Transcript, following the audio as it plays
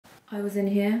I was in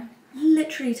here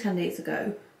literally 10 days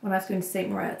ago when I was going to St.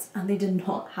 Moritz and they did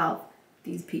not have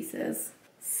these pieces.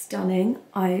 Stunning.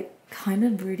 I kind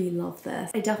of really love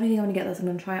this. I definitely think I'm gonna get this. I'm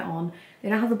gonna try it on. They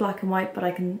don't have the black and white, but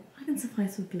I can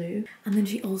suffice with blue. And then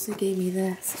she also gave me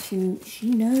this. She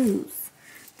knows.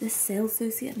 This sales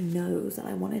associate knows that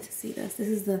I wanted to see this. This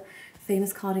is the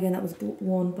famous cardigan that was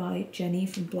worn by Jenny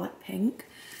from Blackpink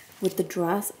with the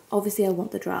dress. Obviously I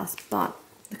want the dress, but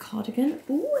the cardigan.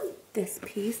 Ooh, and this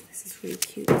piece. This is really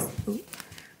cute.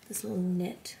 This little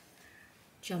knit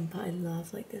jumper. I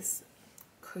love like this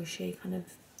crochet kind of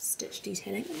stitch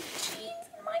detailing. And jeans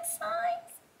in my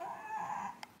size.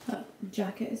 The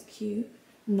jacket is cute.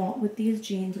 Not with these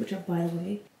jeans, which are, by the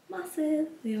way, massive.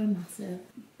 They are massive.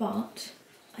 But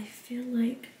I feel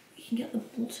like you can get them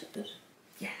altered.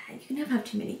 Yeah, you can never have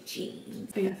too many jeans.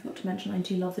 But yeah, I forgot to mention I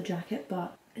do love the jacket,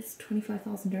 but it's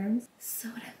 25,000 dirhams. So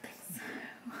I don't think so.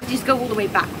 Just go all the way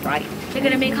back, right? They're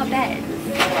gonna make our bed.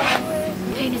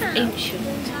 Pain is ancient.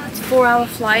 It's a 4-hour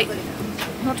flight.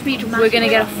 Not to be dramatic. We're gonna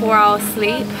get a 4-hour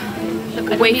sleep.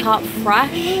 Wake up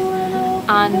fresh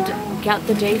and get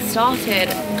the day started.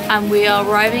 And we are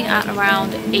arriving at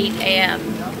around 8 AM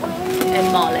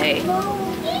in Mali.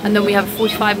 And then we have a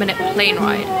 45-minute plane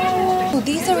ride. Oh,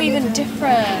 these are even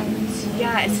different.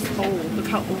 Yeah, it's old. Look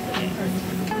how old it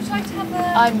is. I would like to have a...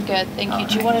 I'm good, thank you.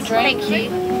 Do you want a drink?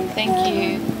 Thank you. Thank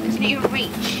you. Can you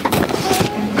reach?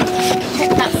 Check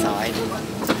that side.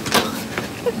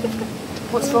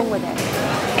 What's wrong with it?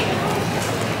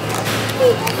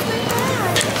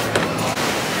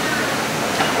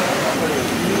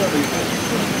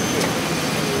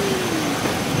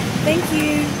 Thank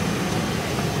you.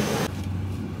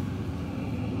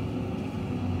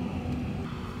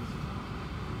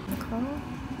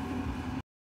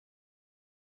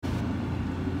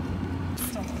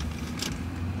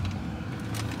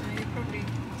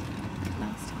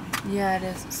 Yeah, it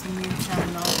is. It's a new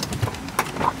channel.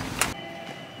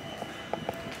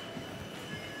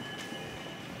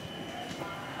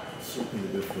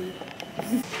 Something good for you.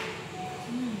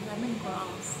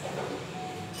 Lemongrass.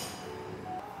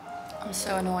 I'm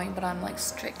so annoying, but I'm like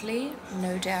strictly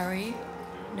no dairy,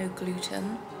 no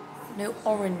gluten, no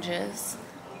oranges,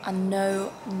 and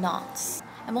no nuts.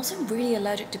 I'm also really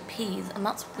allergic to peas, and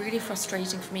that's really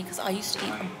frustrating for me because I used to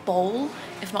eat a bowl,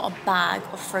 if not a bag,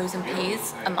 of frozen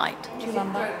peas a night. Do you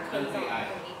remember?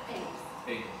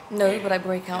 No, but I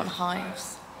break out in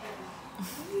hives.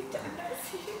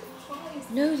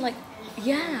 No, like,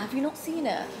 yeah, have you not seen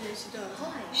it?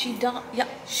 She does. Yeah,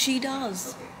 she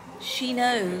does. She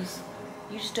knows.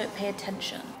 You just don't pay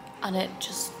attention. And it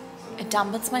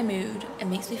dampens my mood, it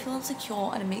makes me feel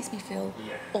insecure, and it makes me feel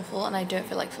awful, and I don't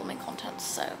feel like filming content,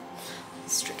 so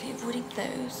strictly avoiding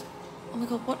those. Oh my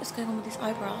god, what is going on with these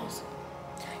eyebrows?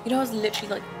 You know, I was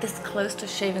literally like this close to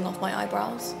shaving off my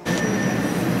eyebrows.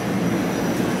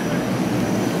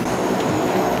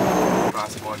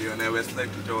 Transport your nearest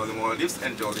flight to Jolly Maldives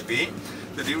and Jollibee.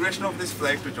 The duration of this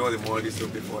flight to Jolly Maldives will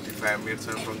be 45 minutes,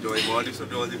 and from Jolly Maldives to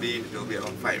Jollibee it will be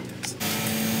around 5 minutes.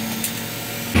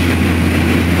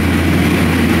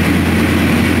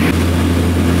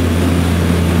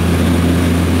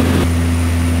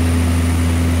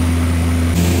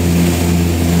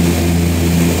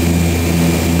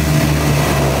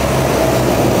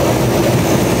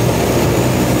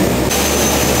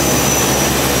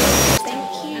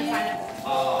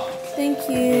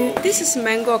 This is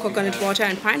mango, coconut water,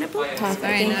 and pineapple. Perfect.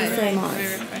 Thank you so much.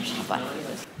 Very refreshing. Bye.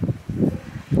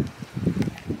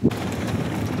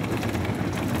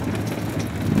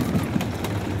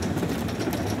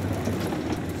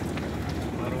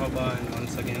 Marhaba, and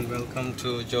once again welcome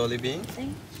to Jollibee.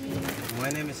 Thank you. My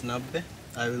name is Nabbe.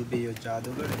 I will be your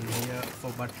Jadugar, and here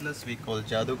for butlers we call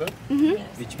Jadugar,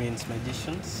 which means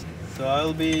magicians. So I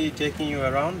will be taking you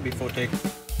around before taking.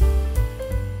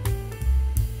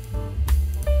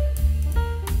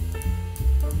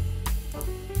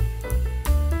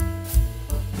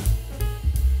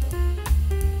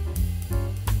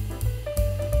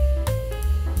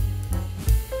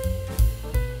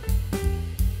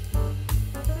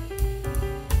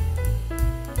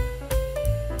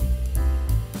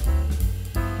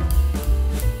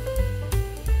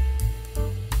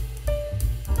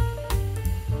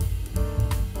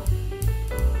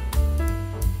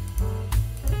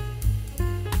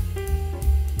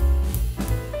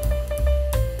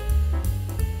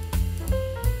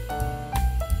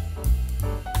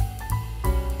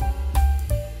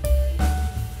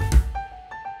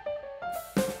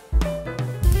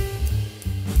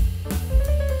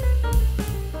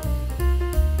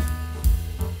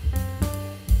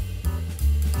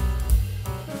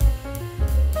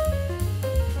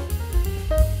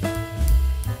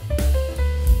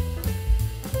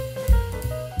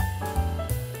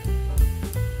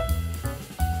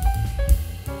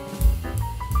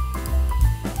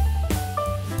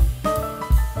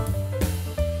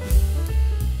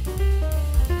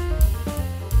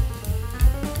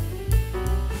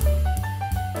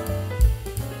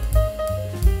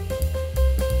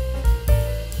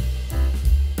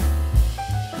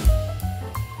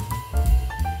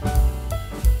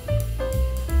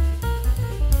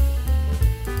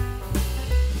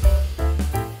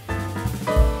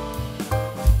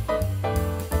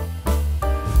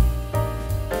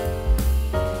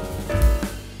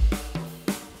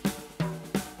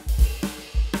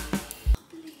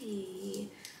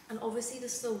 Obviously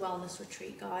this is a wellness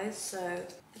retreat, guys, so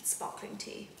it's sparkling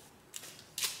tea.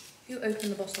 Who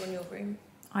opened the bottle in your room?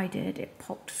 I did. It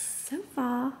popped so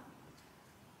far.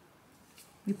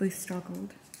 We both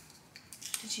struggled.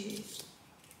 Did you?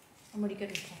 I'm really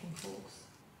good with popping corks.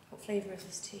 What flavour is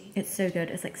this tea? It's so good.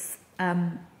 It's like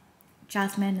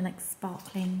jasmine and like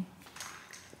sparkling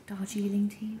Darjeeling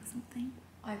tea or something.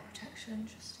 Eye protection,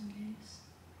 just in case.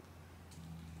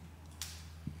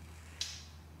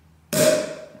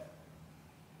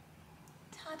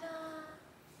 Ta-da!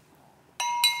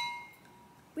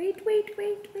 Wait.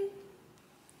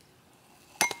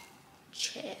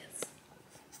 Cheers.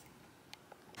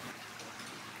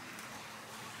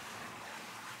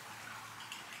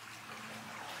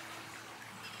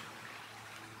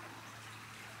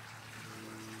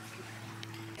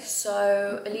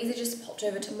 So Eliza just popped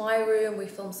over to my room. We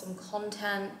filmed some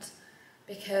content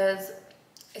because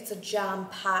it's a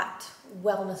jam-packed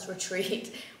wellness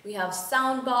retreat. We have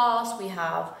sound baths, we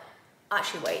have,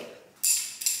 actually wait.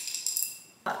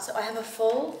 So I have a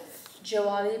full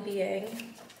Jawali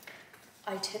being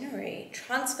itinerary,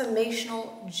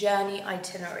 transformational journey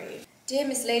itinerary. Dear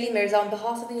Miss Lailli, Mirza, on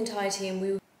behalf of the entire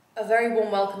team, a very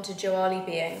warm welcome to Jawali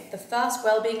Being, the first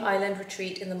Wellbeing Island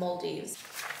retreat in the Maldives.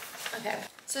 Okay,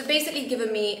 so basically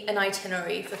given me an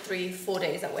itinerary for 3-4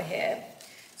 days that we're here.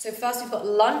 So first we've got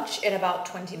lunch in about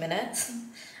 20 minutes.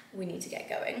 We need to get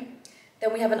going.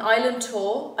 Then we have an island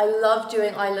tour. I love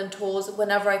doing island tours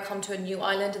whenever I come to a new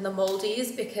island in the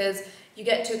Maldives because you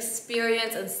get to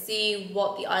experience and see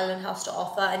what the island has to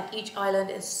offer, and each island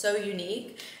is so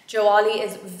unique. Jawali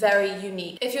is very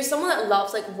unique. If you're someone that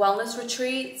loves like wellness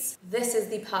retreats, this is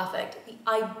the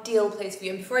ideal place for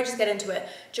you. And before I just get into it,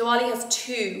 Jawali has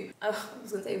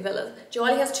villas.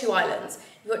 Jawali has 2 islands.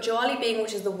 You've got Jawali Being,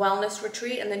 which is the wellness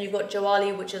retreat, and then you've got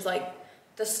Jawali, which is like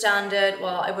the standard,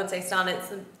 well, I wouldn't say standard,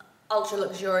 it's an ultra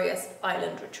luxurious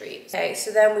island retreat. Okay,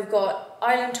 so then we've got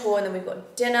island tour, and then we've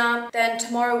got dinner. Then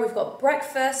tomorrow we've got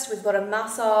breakfast, we've got a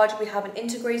massage, we have an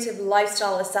integrative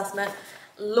lifestyle assessment.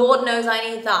 Lord knows I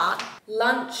need that.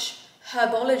 Lunch,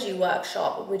 herbology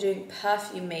workshop, we're doing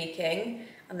perfume making,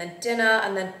 and then dinner,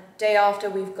 and then day after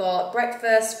we've got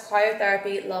breakfast,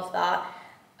 cryotherapy, love that.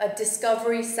 A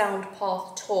discovery sound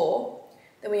path tour.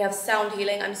 Then we have sound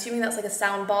healing. I'm assuming that's like a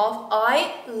sound bath.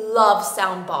 I love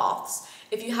sound baths.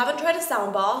 If you haven't tried a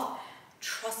sound bath,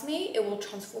 trust me, it will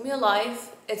transform your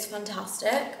life. It's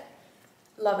fantastic.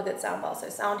 Love a good sound bath. So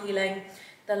sound healing,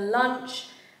 then lunch,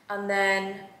 and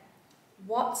then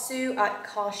Watsu at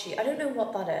Kashi. I don't know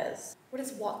what that is. What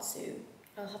is Watsu?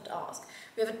 I'll have to ask.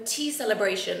 We have a tea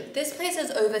celebration. This place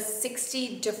has over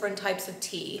 60 different types of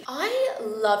tea. I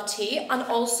love tea, and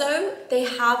also they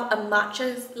have a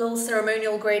matcha, little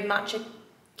ceremonial grade matcha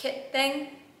kit thing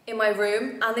in my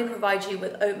room, and they provide you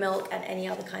with oat milk and any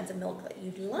other kinds of milk that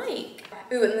you'd like.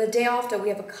 Ooh, and the day after we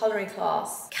have a culinary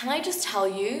class. Can I just tell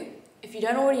you, if you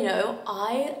don't already know,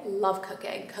 I love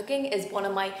cooking. Cooking is one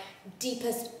of my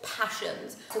deepest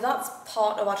passions. So that's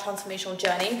part of our transformational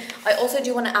journey. I also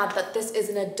do want to add that this is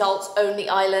an adults-only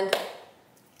island.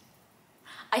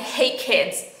 I hate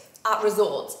kids at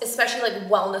resorts, especially like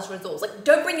wellness resorts. Like,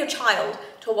 don't bring your child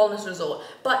to a wellness resort.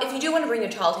 But if you do want to bring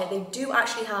your child here, they do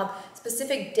actually have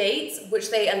specific dates which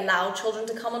they allow children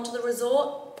to come onto the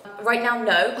resort. Right now,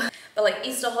 no. But like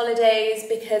Easter holidays,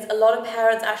 because a lot of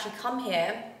parents actually come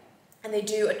here and they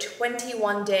do a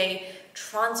 21-day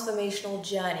transformational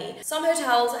journey. Some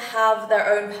hotels have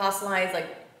their own personalized like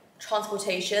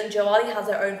transportation. Jawali has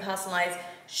their own personalized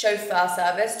chauffeur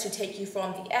service to take you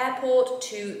from the airport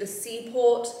to the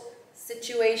seaport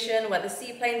situation where the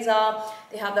seaplanes are.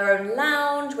 They have their own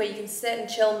lounge where you can sit and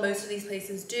chill. Most of these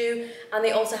places do. And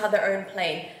they also have their own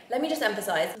plane. Let me just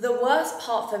emphasize, the worst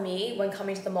part for me when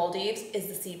coming to the Maldives is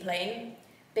the seaplane,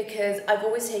 because I've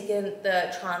always taken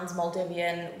the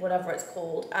Trans-Maldivian, whatever it's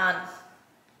called, and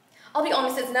I'll be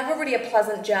honest, it's never really a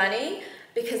pleasant journey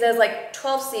because there's like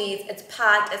 12 seats, it's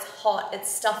packed, it's hot, it's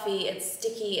stuffy, it's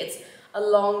sticky, it's a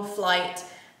long flight.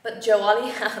 But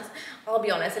Jawali has, I'll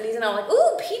be honest, Elise and I are like,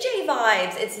 ooh, PJ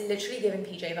vibes. It's literally giving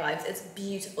PJ vibes. It's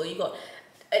beautiful. You've got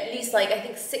at least like, I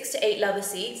think 6 to 8 leather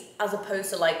seats as opposed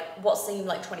to like what seemed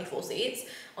like 24 seats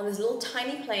on this little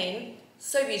tiny plane.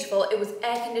 So beautiful. It was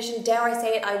air conditioned. Dare I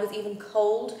say it, I was even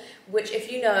cold, which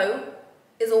if you know,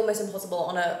 is almost impossible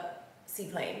on a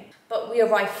seaplane. But we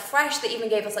arrived fresh. They even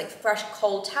gave us like fresh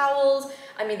cold towels.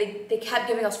 I mean, they kept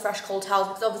giving us fresh cold towels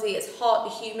because obviously it's hot, the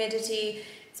humidity,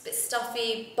 it's a bit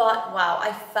stuffy, but wow,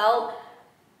 I felt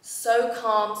so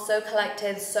calm, so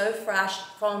collected, so fresh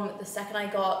from the second I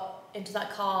got into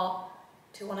that car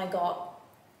to when I got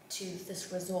to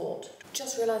this resort.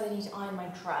 Just realised I need to iron my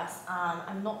dress and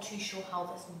I'm not too sure how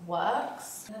this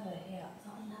works. Leather here, is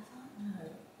that a leather?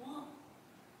 No. What?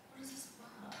 What does this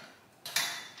work?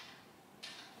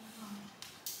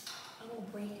 I don't want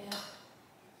to break it.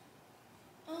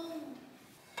 Oh.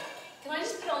 Can I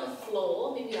just put it on the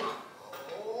floor? Maybe not.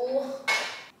 Oh.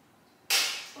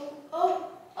 Oh, oh,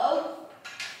 oh.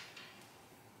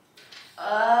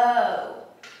 Oh.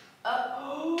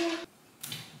 Oh.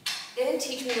 They didn't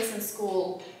teach me this in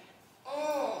school.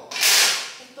 Oh. I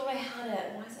thought I had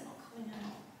it. Why is it not coming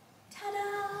out?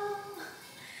 Ta-da!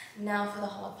 Now for the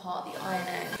hard part, the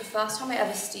ironing. The first time I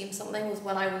ever steamed something was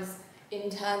when I was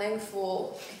interning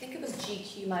for, I think it was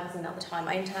GQ magazine at the time.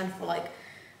 I interned for like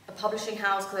a publishing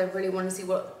house because I really wanted to see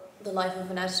what the life of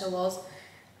an editor was.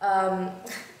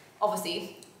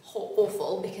 Obviously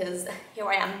awful because here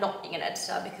I am not being an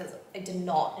editor because I did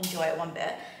not enjoy it one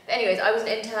bit. But anyways, I was an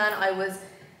intern. I was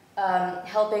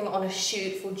helping on a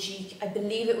shoot for I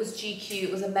believe it was GQ.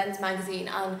 It was a men's magazine,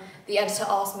 and the editor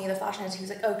asked me, the fashion editor, he was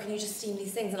like, "Oh, can you just steam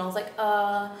these things?" And I was like,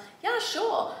 yeah,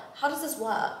 sure. How does this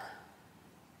work?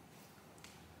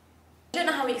 I don't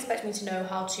know how he expects me to know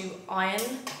how to iron,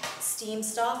 steam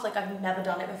stuff. Like, I've never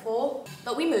done it before.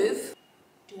 But we move.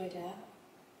 Do I dare?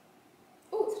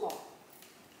 Oh, it's hot.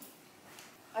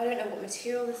 I don't know what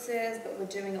material this is, but we're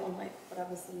doing it on like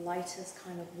whatever's the lightest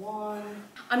kind of one.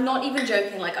 I'm not even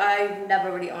joking, like I've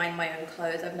never really ironed my own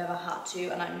clothes. I've never had to,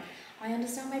 and I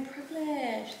understand my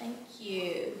privilege, thank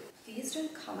you. These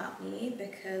don't come at me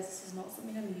because this is not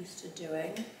something I'm used to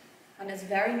doing. And it's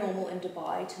very normal in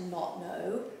Dubai to not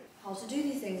know how to do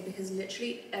these things because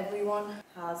literally everyone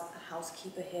has a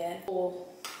housekeeper here or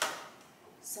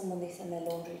someone they send their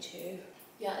laundry to.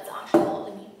 Yeah, it's actually not,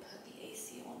 let me put the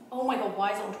AC on. Oh my god,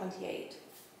 why is it on 28?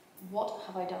 What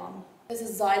have I done? There's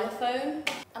a xylophone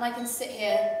and I can sit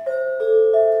here,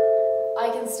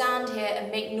 I can stand here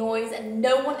and make noise and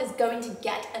no one is going to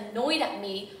get annoyed at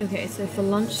me. Okay, so for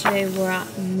lunch today we're at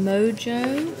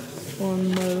Mojo or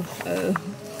Moho.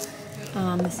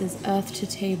 This is earth to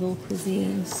table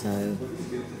cuisine, so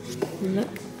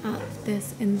look at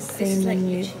this insane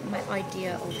menu. My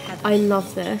idea of heaven. I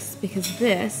love this because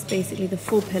this, basically the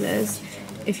 4 pillars,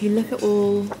 if you look at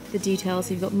all the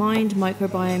details, you've got mind,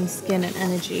 microbiome, skin and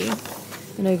energy.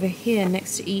 And over here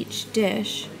next to each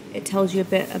dish, it tells you a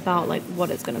bit about like what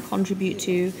it's going to contribute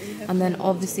to. And then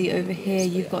obviously over here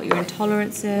you've got your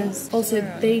intolerances. Also,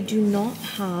 they do not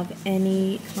have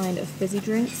any kind of fizzy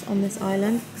drinks on this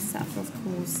island except for of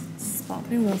course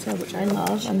sparkling water, which I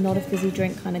love. I'm not a fizzy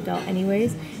drink kind of girl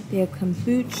anyways. They have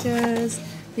kombuchas.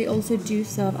 They also do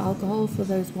serve alcohol for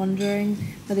those wondering,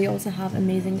 but they also have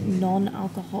amazing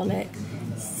non-alcoholic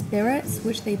spirits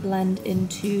which they blend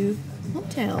into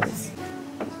cocktails.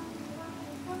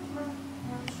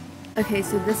 Okay,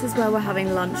 so this is where we're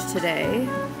having lunch today.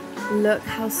 Look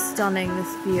how stunning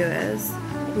this view is.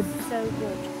 We're So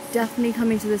good. definitely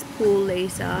coming to this pool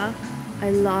later. I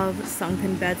love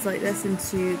sunken beds like this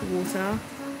into the water.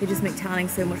 They just make tanning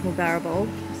so much more bearable.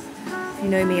 If you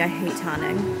know me, I hate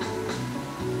tanning.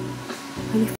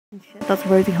 Holy shit, that's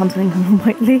Rosie hunting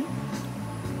Whiteley.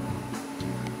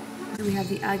 So we have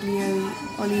the aglio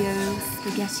olio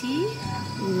spaghetti.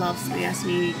 Love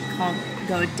spaghetti, can't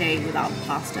go a day without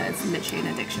pasta. It's literally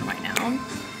an addiction right now.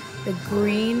 The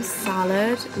green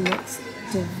salad looks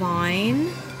divine.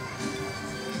 We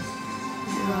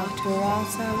have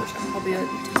burrata, which I'm probably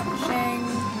open to touching.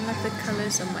 I like the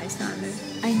colours on my salad.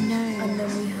 I know. And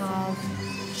then we have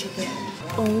chicken.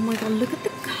 Oh my god, look at the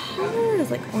colours.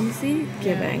 Like honestly,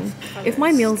 giving. If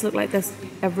my meals look like this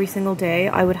every single day,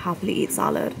 I would happily eat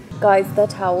salad. Guys, the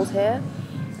towels here,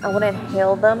 I want to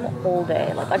inhale them all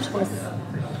day. Like I just want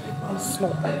to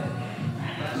snort them.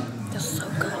 They're so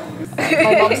good.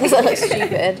 My mom says I look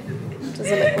stupid.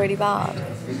 Does it look really bad?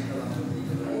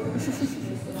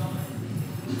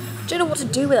 I don't know what to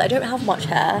do with it. I don't have much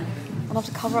hair. I'll have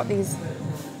to cover up these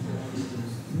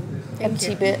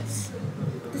empty bits.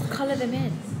 Just colour them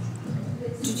in.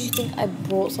 Did you think I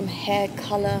brought some hair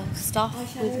colour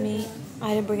stuff with me?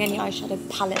 I didn't bring any eyeshadow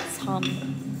palettes, hun.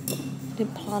 I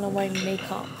didn't plan on wearing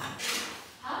makeup.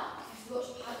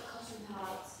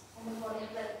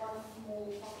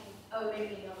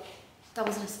 That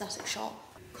was an aesthetic shot.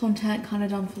 Content kind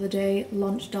of done for the day,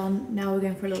 lunch done. Now we're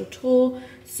going for a little tour.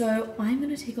 So I'm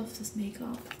gonna take off this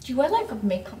makeup. Do you wear like a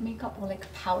makeup or like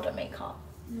powder makeup?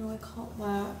 No, I can't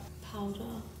wear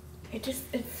powder. It's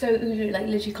so oozly, like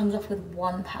literally comes off with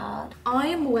one pad. I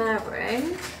am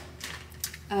wearing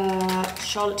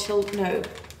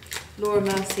Laura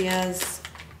Mercier's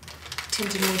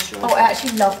Tinted Moisturiser. Oh, I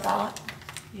actually love that.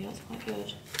 Yeah, it's quite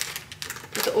good.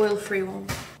 It's the oil-free one.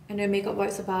 I know makeup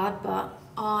wipes are bad, but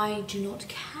I do not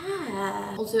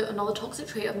care. Also, another toxic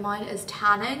trait of mine is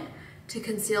tanning to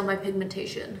conceal my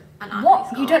pigmentation and acne What?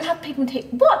 scars. You don't have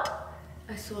pigmentation? What?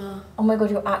 I swear. Oh my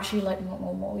god, you're actually like not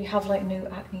normal. You have like no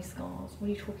acne scars. What are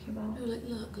you talking about? No, like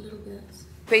look, a little bit.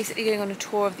 Basically going on a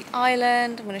tour of the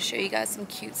island. I'm going to show you guys some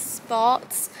cute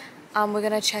spots. And we're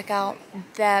going to check out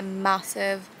their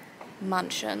massive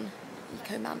mansion,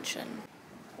 eco mansion.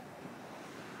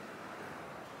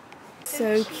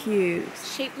 So cute.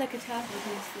 Shaped like a turtle,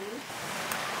 obviously.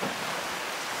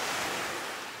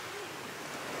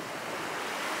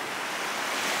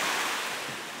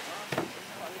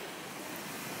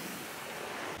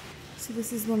 So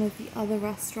this is one of the other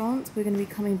restaurants. We're going to be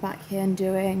coming back here and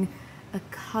doing a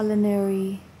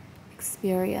culinary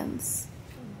experience.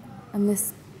 And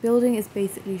this building is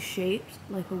basically shaped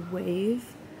like a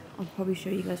wave. I'll probably show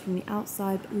you guys from the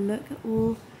outside, but look at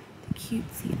all the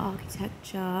cutesy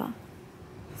architecture.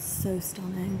 So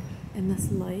stunning in this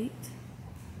light.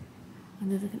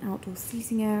 And there's like an outdoor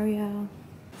seating area.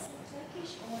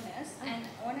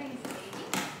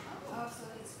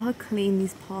 How clean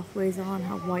these pathways are and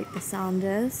how white the sand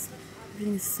is.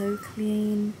 Everything is so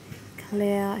clean,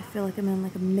 clear. I feel like I'm in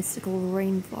like a mystical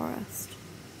rainforest.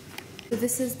 So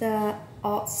this is their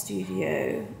art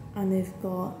studio, and they've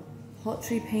got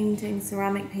pottery painting,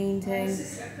 ceramic painting.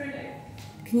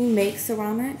 Can you make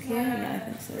ceramic here? Yeah, I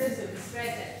think so.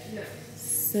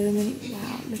 So many,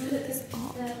 wow, look at this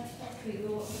art.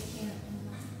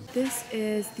 This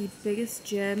is the biggest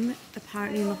gym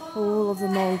apparently in the whole of the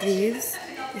Maldives.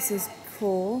 This is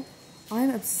cool. I'm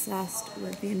obsessed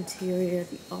with the interior,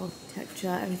 the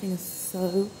architecture. Everything is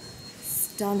so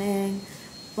stunning.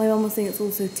 My mum was saying it's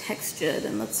also textured,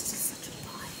 and that's just such a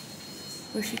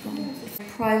vibe. Where's she gone?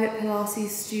 Private Pilates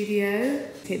studio.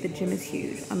 Okay, the gym is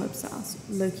huge. I'm obsessed.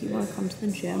 Low-key want to come to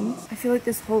the gym. I feel like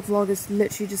this whole vlog is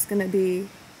literally just gonna be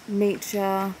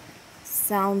nature,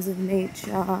 sounds of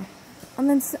nature, and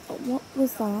then what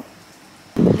was that?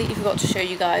 Completely forgot to show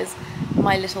you guys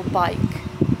my little bike.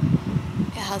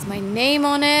 It has my name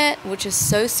on it, which is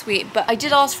so sweet. But I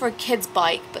did ask for a kid's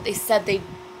bike, but they said they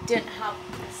didn't have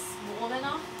a small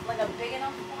enough, like a big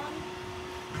enough one.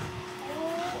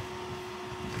 Oh.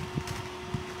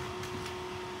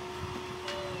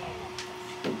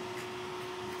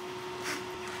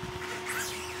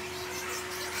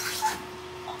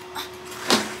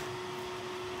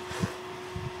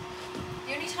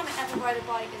 The only time I ever ride a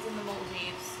bike is in the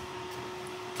Maldives.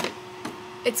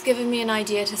 It's given me an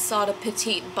idea to start a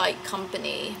petite bike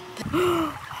company.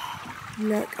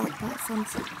 Look at that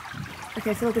sunset. Okay,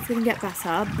 I feel like it's gonna get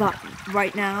better, but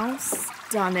right now,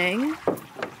 stunning.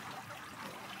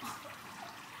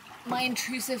 My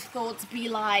intrusive thoughts be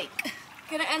like,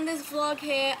 gonna end this vlog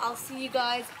here. I'll see you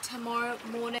guys tomorrow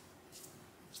morning.